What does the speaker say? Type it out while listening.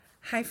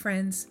Hi,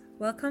 friends.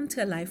 Welcome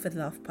to a Life with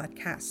Love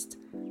podcast.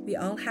 We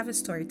all have a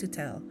story to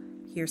tell.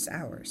 Here's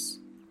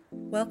ours.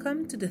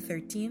 Welcome to the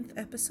 13th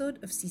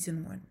episode of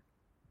Season 1.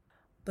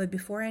 But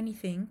before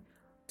anything,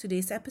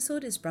 today's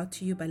episode is brought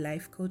to you by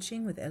Life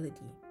Coaching with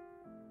Elodie.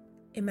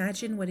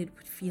 Imagine what it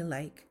would feel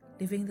like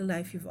living the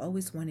life you've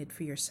always wanted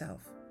for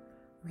yourself,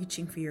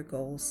 reaching for your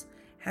goals,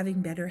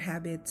 having better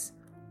habits,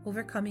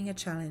 overcoming a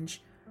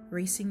challenge,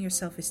 raising your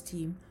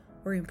self-esteem,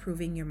 or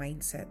improving your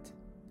mindset.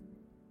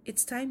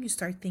 It's time you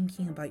start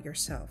thinking about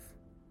yourself.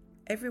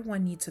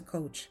 Everyone needs a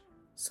coach,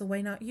 so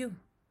why not you?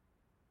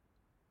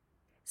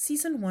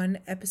 Season 1,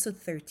 Episode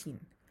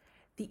 13.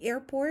 The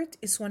airport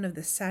is one of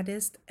the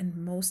saddest and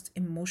most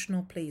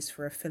emotional places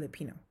for a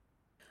Filipino.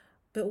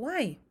 But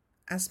why?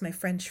 Asked my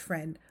French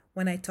friend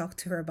when I talked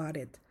to her about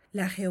it.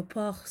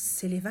 L'aéroport,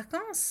 c'est les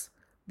vacances.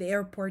 The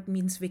airport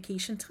means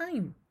vacation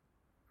time.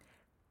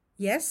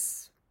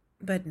 Yes,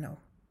 but no.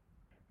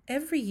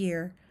 Every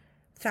year,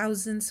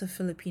 thousands of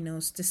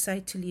Filipinos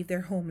decide to leave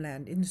their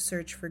homeland in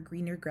search for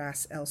greener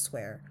grass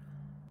elsewhere,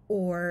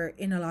 or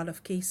in a lot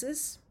of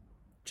cases,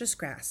 just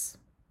grass.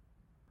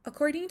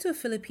 According to a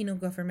Filipino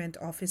government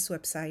office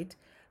website,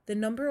 the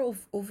number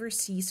of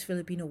overseas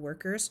Filipino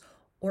workers,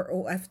 or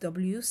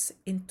OFWs,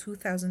 in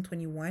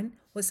 2021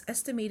 was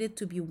estimated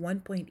to be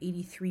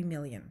 1.83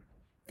 million.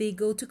 They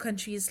go to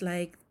countries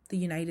like the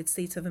United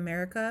States of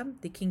America,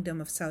 the Kingdom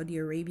of Saudi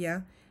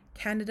Arabia,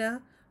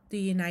 Canada, the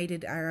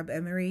United Arab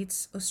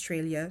Emirates,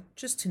 Australia,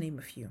 just to name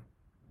a few.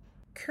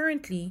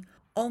 Currently,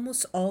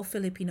 almost all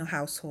Filipino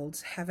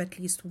households have at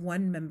least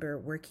one member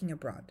working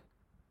abroad.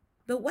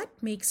 But what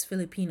makes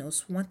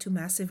Filipinos want to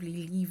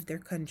massively leave their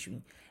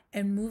country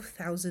and move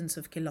thousands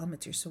of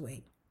kilometers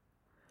away?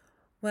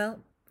 Well,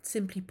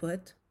 simply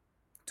put,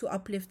 to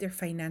uplift their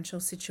financial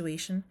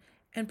situation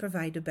and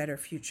provide a better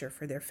future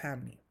for their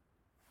family.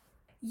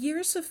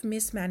 Years of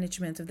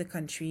mismanagement of the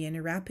country and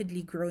a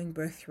rapidly growing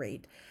birth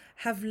rate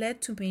have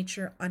led to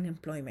major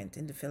unemployment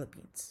in the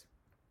Philippines.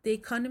 The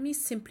economy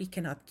simply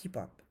cannot keep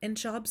up, and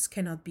jobs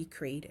cannot be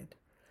created.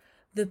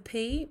 The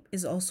pay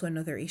is also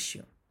another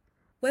issue.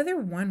 Whether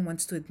one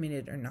wants to admit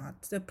it or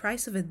not, the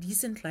price of a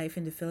decent life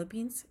in the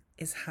Philippines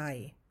is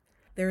high.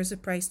 There is a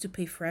price to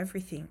pay for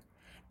everything,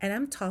 and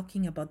I'm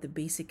talking about the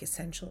basic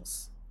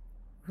essentials: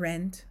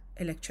 rent,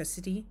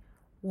 electricity,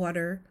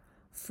 water,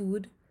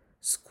 food,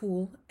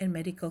 school, and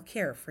medical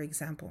care, for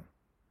example.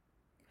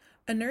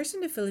 A nurse in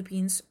the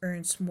Philippines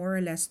earns more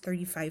or less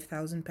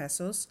 35,000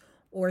 pesos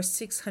or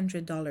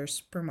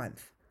 $600 per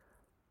month.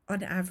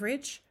 On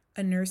average,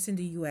 a nurse in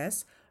the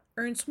US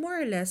earns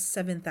more or less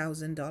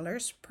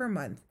 $7,000 per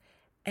month,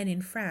 and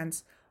in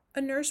France,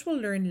 a nurse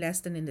will earn less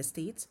than in the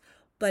States,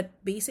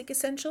 but basic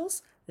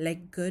essentials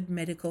like good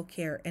medical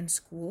care and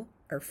school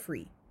are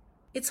free.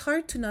 It's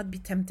hard to not be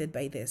tempted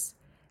by this,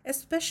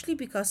 especially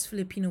because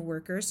Filipino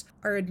workers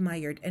are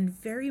admired and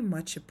very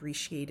much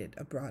appreciated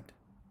abroad.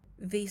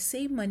 They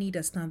say money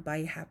does not buy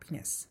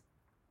happiness.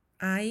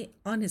 I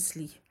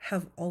honestly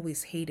have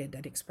always hated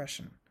that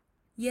expression.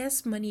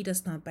 Yes, money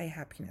does not buy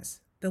happiness,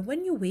 but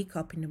when you wake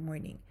up in the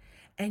morning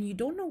and you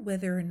don't know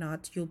whether or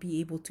not you'll be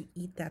able to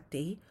eat that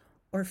day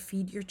or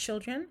feed your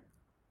children,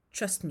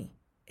 trust me,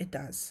 it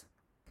does.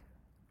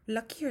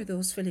 Lucky are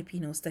those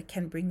Filipinos that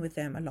can bring with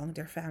them along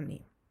their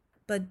family.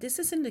 But this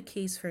isn't the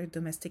case for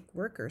domestic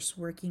workers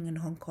working in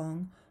Hong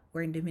Kong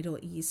or in the Middle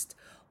East,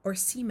 or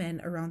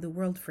seamen around the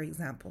world, for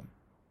example.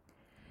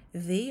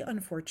 They,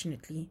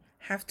 unfortunately,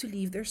 have to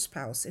leave their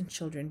spouse and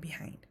children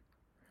behind.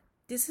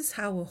 This is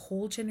how a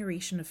whole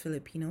generation of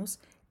Filipinos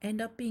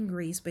end up being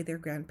raised by their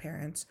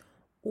grandparents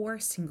or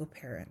single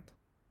parent.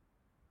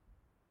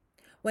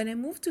 When I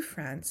moved to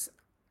France,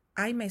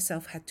 I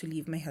myself had to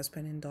leave my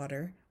husband and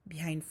daughter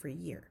behind for a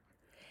year.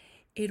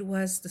 It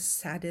was the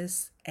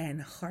saddest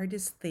and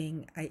hardest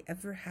thing I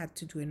ever had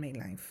to do in my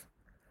life.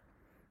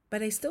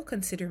 But I still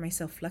consider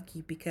myself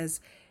lucky because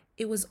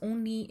it was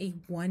only a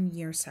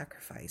 1-year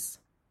sacrifice.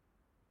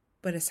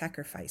 But a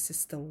sacrifice it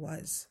still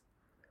was.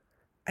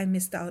 I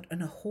missed out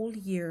on a whole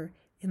year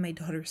in my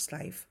daughter's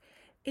life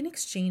in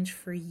exchange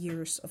for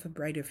years of a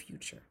brighter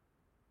future.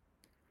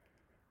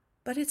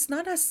 But it's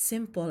not as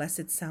simple as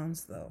it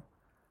sounds, though.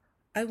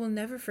 I will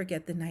never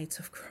forget the nights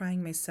of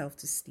crying myself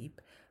to sleep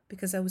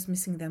because I was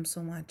missing them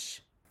so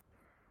much.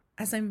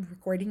 As I'm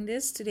recording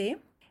this today,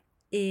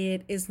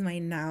 it is my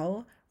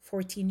now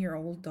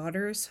 14-year-old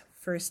daughter's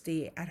first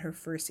day at her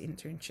first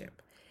internship.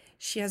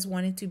 She has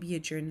wanted to be a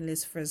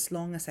journalist for as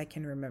long as I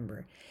can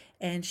remember,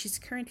 and she's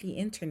currently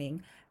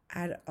interning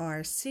at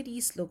our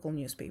city's local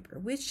newspaper,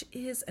 which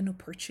is an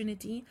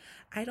opportunity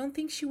I don't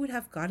think she would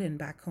have gotten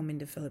back home in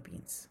the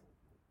Philippines.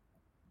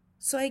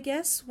 So I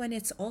guess when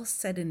it's all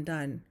said and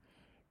done,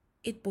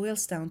 it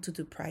boils down to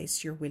the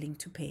price you're willing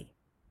to pay.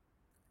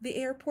 The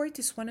airport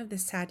is one of the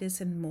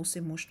saddest and most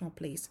emotional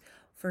places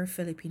for a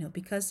Filipino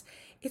because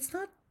it's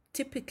not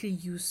typically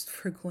used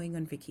for going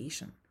on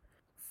vacation.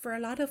 For a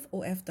lot of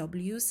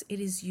OFWs, it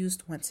is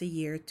used once a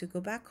year to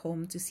go back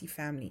home to see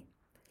family.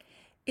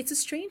 It's a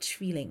strange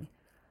feeling.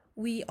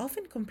 We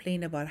often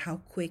complain about how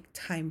quick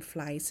time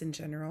flies in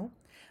general,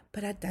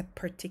 but at that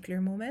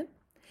particular moment,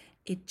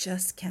 It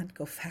just can't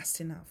go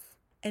fast enough.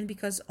 And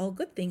because all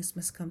good things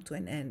must come to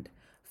an end,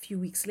 a few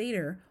weeks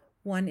later,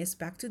 Juan is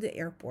back to the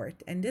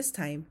airport and this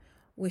time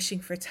wishing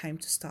for time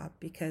to stop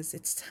because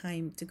it's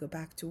time to go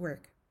back to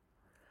work.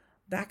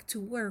 Back to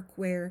work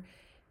where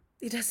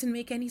it doesn't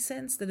make any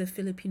sense that a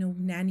Filipino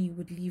nanny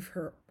would leave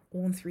her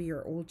own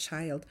 3-year-old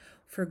child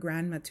for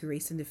grandma to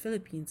raise in the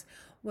Philippines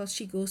while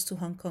she goes to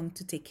Hong Kong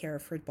to take care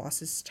of her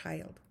boss's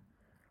child.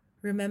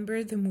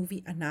 Remember the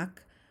movie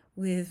Anak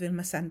with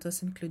Vilma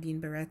Santos and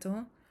Claudine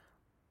Barreto?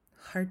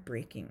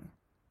 Heartbreaking.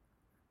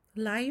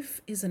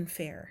 Life is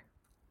unfair,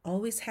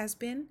 always has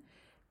been,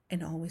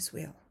 and always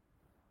will.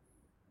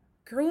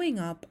 Growing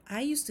up,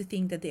 I used to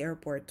think that the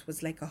airport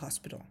was like a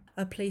hospital,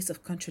 a place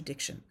of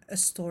contradiction, a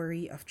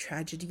story of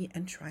tragedy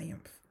and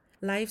triumph,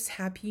 life's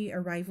happy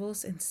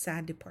arrivals and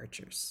sad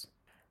departures.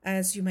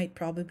 As you might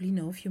probably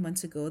know, a few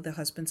months ago, the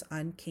husband's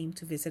aunt came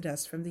to visit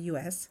us from the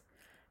US.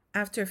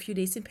 After a few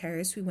days in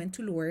Paris, we went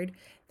to Lourdes,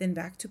 then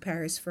back to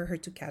Paris for her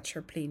to catch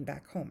her plane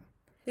back home.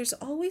 There's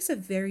always a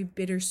very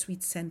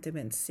bittersweet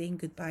sentiment saying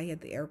goodbye at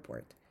the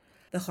airport.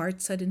 The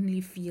heart suddenly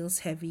feels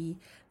heavy,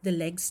 the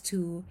legs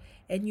too,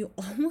 and you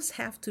almost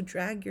have to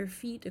drag your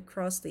feet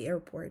across the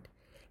airport.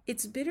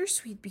 It's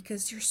bittersweet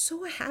because you're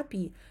so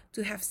happy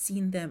to have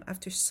seen them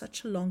after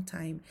such a long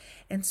time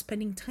and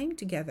spending time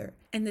together.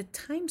 And the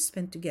time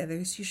spent together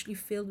is usually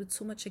filled with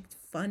so much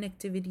fun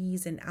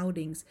activities and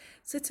outings,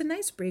 so it's a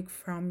nice break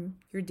from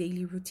your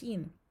daily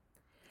routine.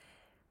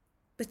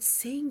 But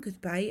saying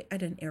goodbye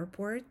at an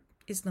airport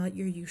is not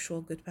your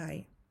usual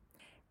goodbye.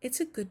 It's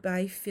a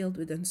goodbye filled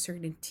with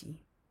uncertainty.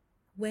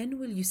 When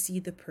will you see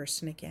the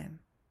person again?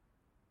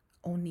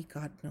 Only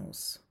God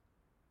knows.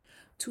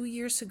 2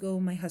 years ago,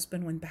 my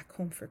husband went back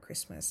home for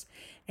Christmas,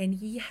 and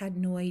he had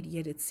no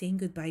idea that saying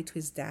goodbye to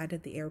his dad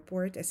at the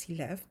airport as he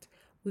left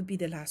would be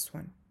the last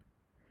one.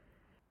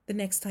 The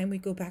next time we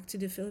go back to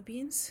the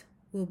Philippines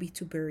will be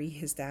to bury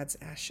his dad's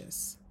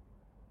ashes.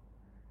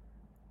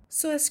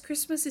 So, as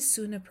Christmas is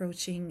soon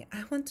approaching,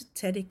 I want to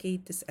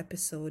dedicate this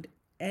episode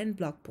and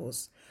blog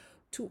post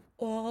to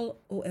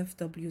all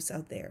OFWs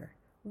out there,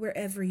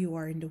 wherever you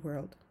are in the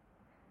world.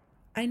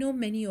 I know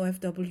many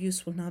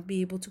OFWs will not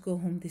be able to go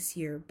home this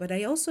year, but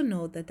I also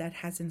know that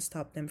hasn't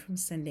stopped them from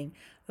sending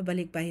a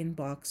balikbayan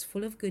box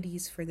full of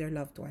goodies for their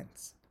loved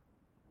ones.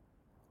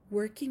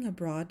 Working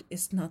abroad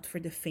is not for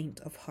the faint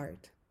of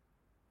heart.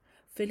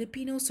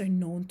 Filipinos are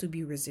known to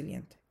be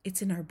resilient.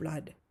 It's in our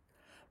blood.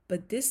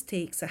 But this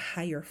takes a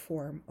higher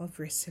form of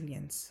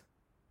resilience.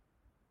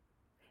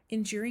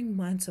 Enduring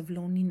months of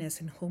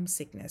loneliness and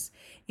homesickness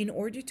in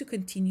order to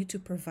continue to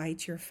provide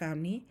to your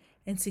family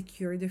and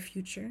secure their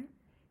future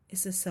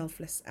is a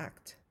selfless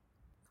act.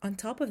 On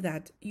top of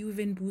that, you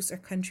even boost our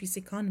country's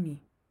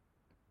economy.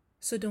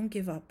 So don't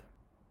give up.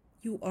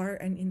 You are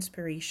an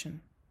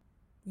inspiration.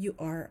 You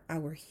are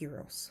our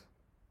heroes.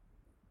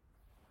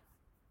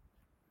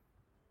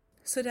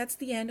 So that's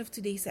the end of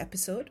today's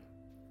episode.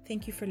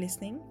 Thank you for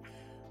listening.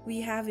 We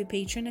have a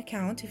Patreon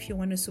account if you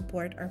want to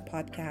support our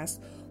podcast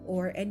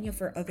or any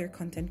of our other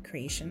content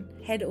creation.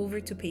 Head over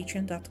to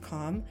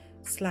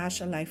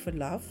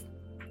patreon.com/alifewithlove.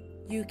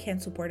 You can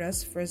support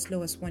us for as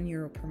low as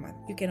 €1 per month.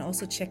 You can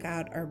also check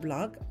out our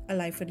blog,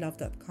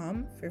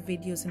 alifewithlove.com, for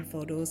videos and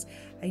photos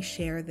I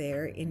share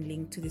there in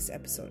link to this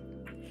episode.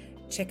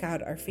 Check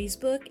out our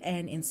Facebook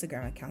and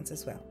Instagram accounts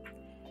as well.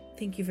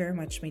 Thank you very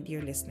much, my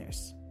dear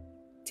listeners.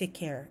 Take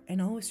care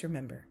and always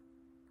remember,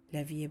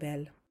 la vie est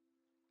belle.